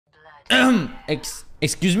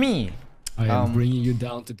Excuse me. I am bringing you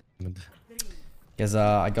down to diamond. Guess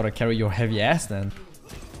I gotta carry your heavy ass then.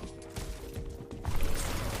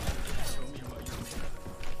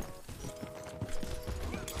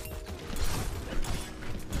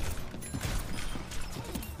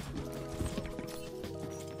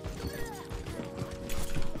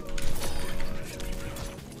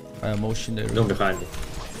 Motion there. No behind me.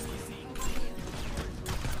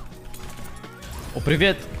 Oh,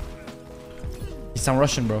 привет. He sound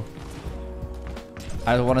Russian, bro.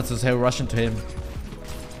 I wanted to say Russian to him.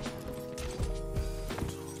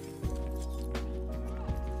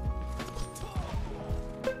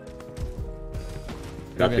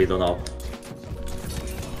 Got beat on up.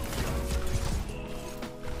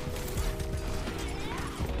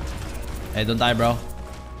 Hey, don't die, bro.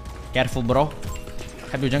 Careful, bro.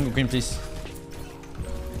 Have your jungle queen, please.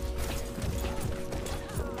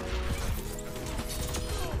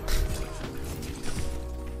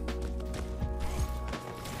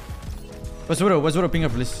 Where's Widow? Where's Widow? Ping her,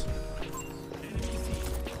 please.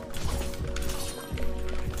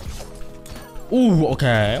 Ooh,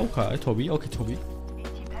 okay, okay, Toby, okay, Toby.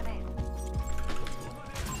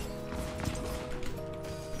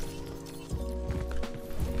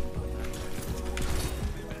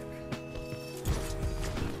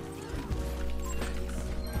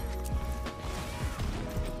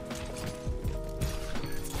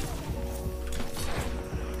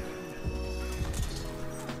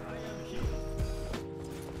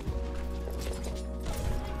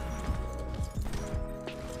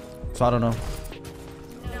 So I don't know.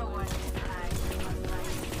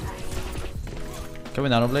 Can we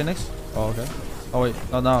nano blade next? Oh, okay. Oh wait,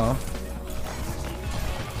 no, no.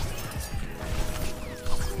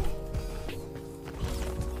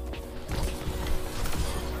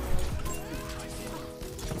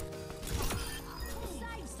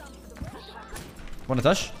 Wanna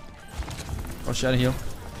touch? Oh shit, I heal.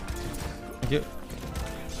 Thank you.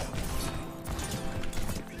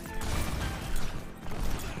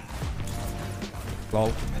 Lol.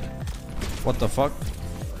 What the fuck?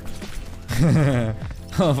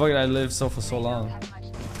 Oh fuck, I lived so for so long.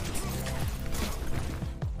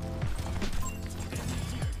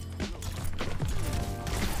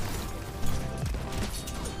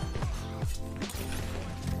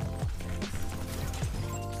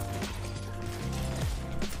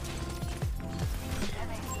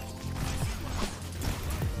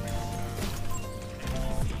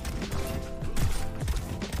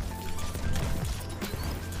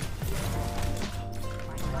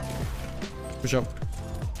 Push up.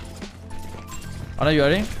 Ana, you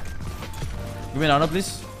ready? Give me an Ana,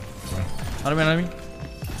 please. Ana.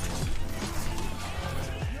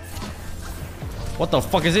 What the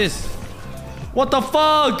fuck is this? What the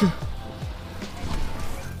fuck?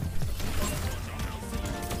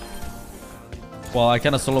 Well, I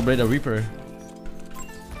kinda solo blade a Reaper.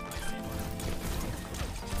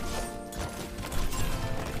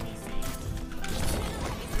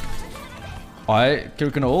 Alright, can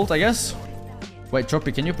we can ult, I guess? Wait,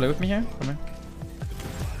 Tropi, can you play with me here? Come here.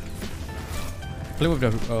 Play with the...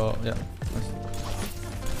 yeah. Nice.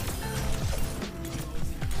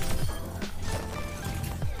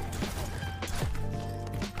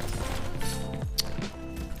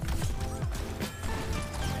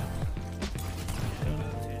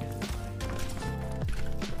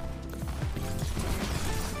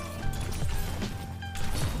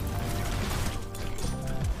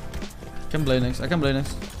 Can play next. I can play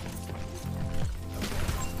next.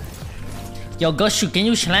 Yo, Goshu, can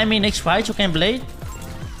you slam me next fight? You can blade?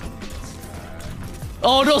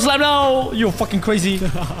 Oh, no slam, no! You fucking crazy.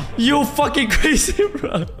 You fucking crazy,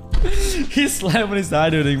 bro. He's slamming his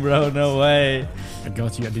eye doing, bro. No way. I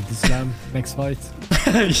got you. I did the slam. Next fight.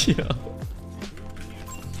 Yo.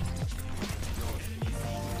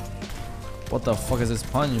 What the fuck is this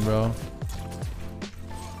punch, bro?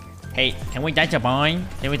 Hey, can we touch a boy?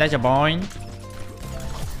 Can we touch a boy?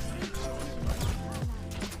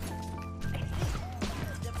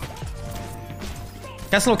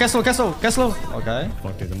 Castle. Okay.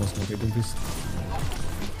 Fuck it, I must not do this.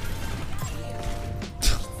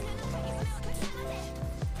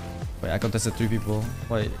 Wait, I contested 3 people.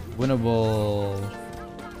 Wait, winnable.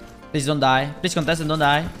 Please don't die. Please contest and don't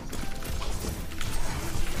die.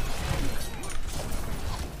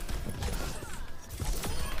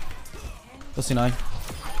 Pussy nine.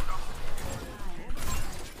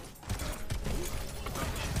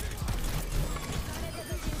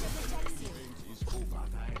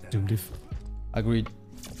 Doom diff. Agreed.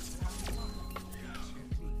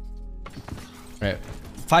 Right.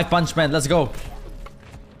 5 punch man, let's go.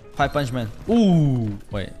 5 punch man. Ooh.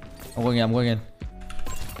 Wait. I'm going in, I'm going in.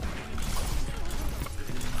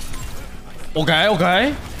 Okay,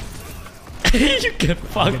 okay. You get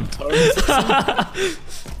fucked.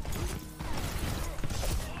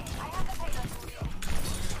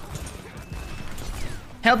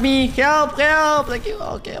 Help me! Help! Help! Thank you.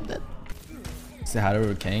 Okay, I'm dead. Say hi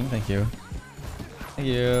to King. Thank you. Thank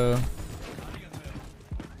you.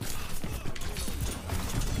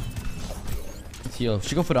 Let's heal.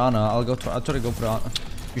 She go for the Ana. I'll try to go for the Ana.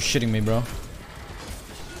 You're shitting me, bro.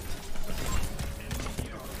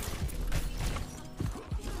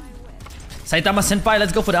 Saitama Senpai,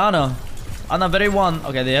 let's go for the Ana. Ana very one.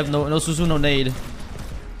 Okay, they have no Suzu, no nade.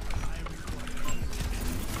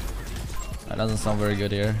 That doesn't sound very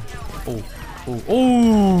good here. Oh, oh,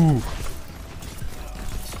 oh!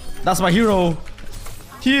 That's my hero.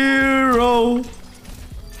 Hero.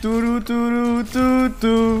 Do do do do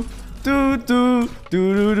do do do do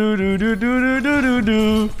do do do do do do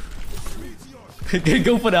do. Can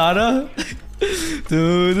go for the Ana.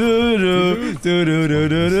 Do do do do do do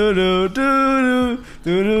do do do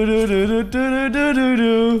do do do do do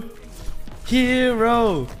do.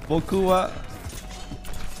 Hero. Boku wa.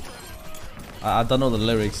 I don't know the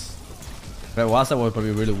lyrics. But was that was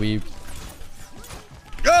probably really weak.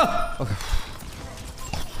 Ah! Okay.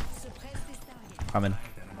 I'm in.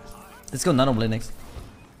 Let's go Nano Blade next.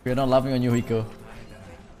 We're not laughing on you, Hiku.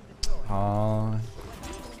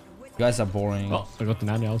 You guys are boring. Oh, I got the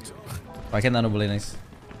Nani out. I can Nano Blade next.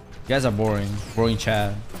 You guys are boring. Boring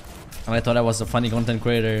chat. And I thought I was a funny content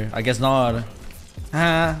creator. I guess not.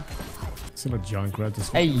 Ah. It's not junk, right?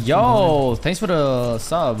 Hey, yo! Thanks for the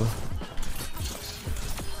sub.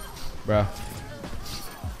 Bruh.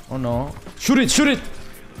 Oh no. Shoot it! Shoot it!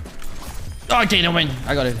 Okay, no win.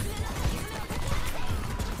 I got it.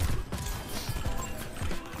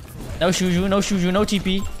 No Shuju, no Shuju, no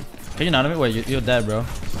TP. Can you nano me? Wait, you're dead, bro.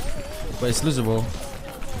 But it's losable.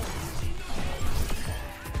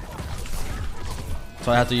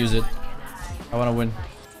 So I have to use it. I wanna win.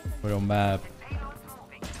 We're on map.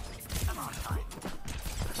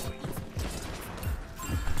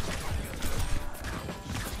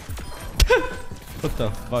 What the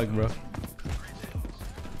fuck, bro?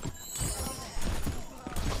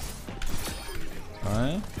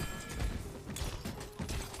 Alright.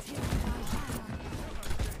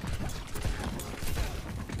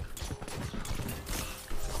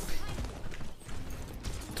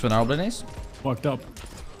 To an Arblade ace? Fucked up.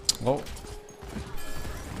 Oh.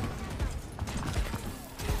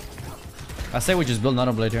 I say we just build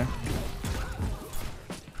Nano Blade here.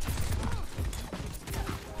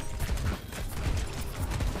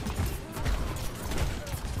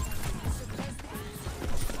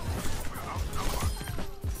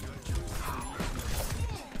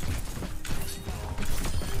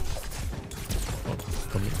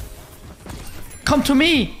 Come to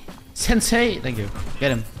me! Sensei! Thank you.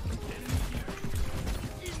 Get him.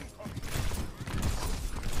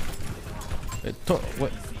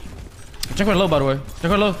 Wait. Check her low, by the way.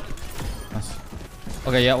 Check her low. Nice.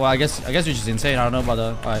 Okay, yeah, well, I guess you're just insane. I don't know about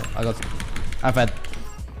the... Alright, I'm fed.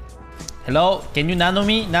 Hello? Can you nano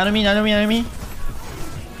me? Nano me, nano me, nano me?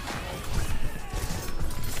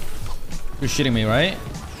 You're shitting me, right?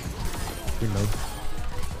 Reload.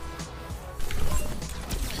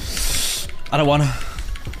 I don't wanna.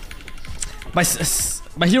 My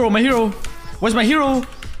hero. Where's my hero?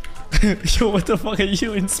 Yo, what the fuck are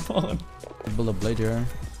you in spawn? Build a blade here.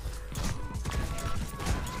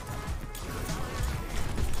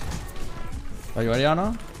 Are you ready,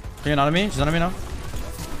 Ana? Can you nano me? She's nano me now.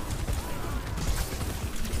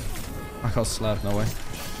 I got slapped, no way.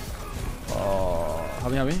 Oh,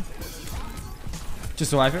 help me.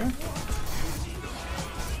 Just survive here.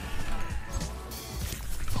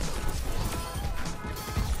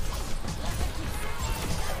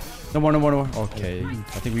 No more. Okay.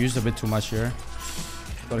 I think we used a bit too much here.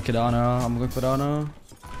 Gotta kill Ana. I'm going for Ana.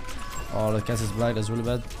 Oh, the cast is blind. That's really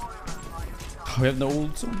bad. Oh, we have no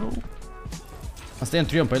ult. Oh no. I stay on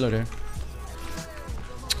 3 on payload here.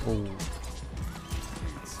 Oh.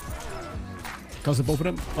 Cast both of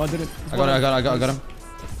them. Oh, I did it. I got him.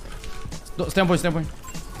 No, stay on point.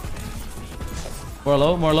 More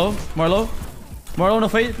low. No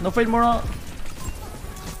fade, more.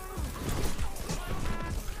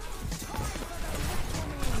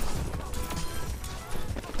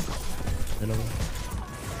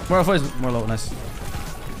 More low, more low, nice.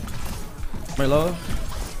 More low.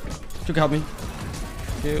 You can help me.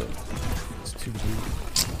 Thank you. It's too deep.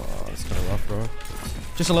 Oh, it's kind of rough, bro.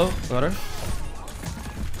 Just a low, got her.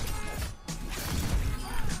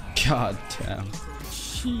 God damn.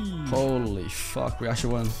 Jeez. Holy fuck, we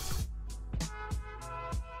actually won.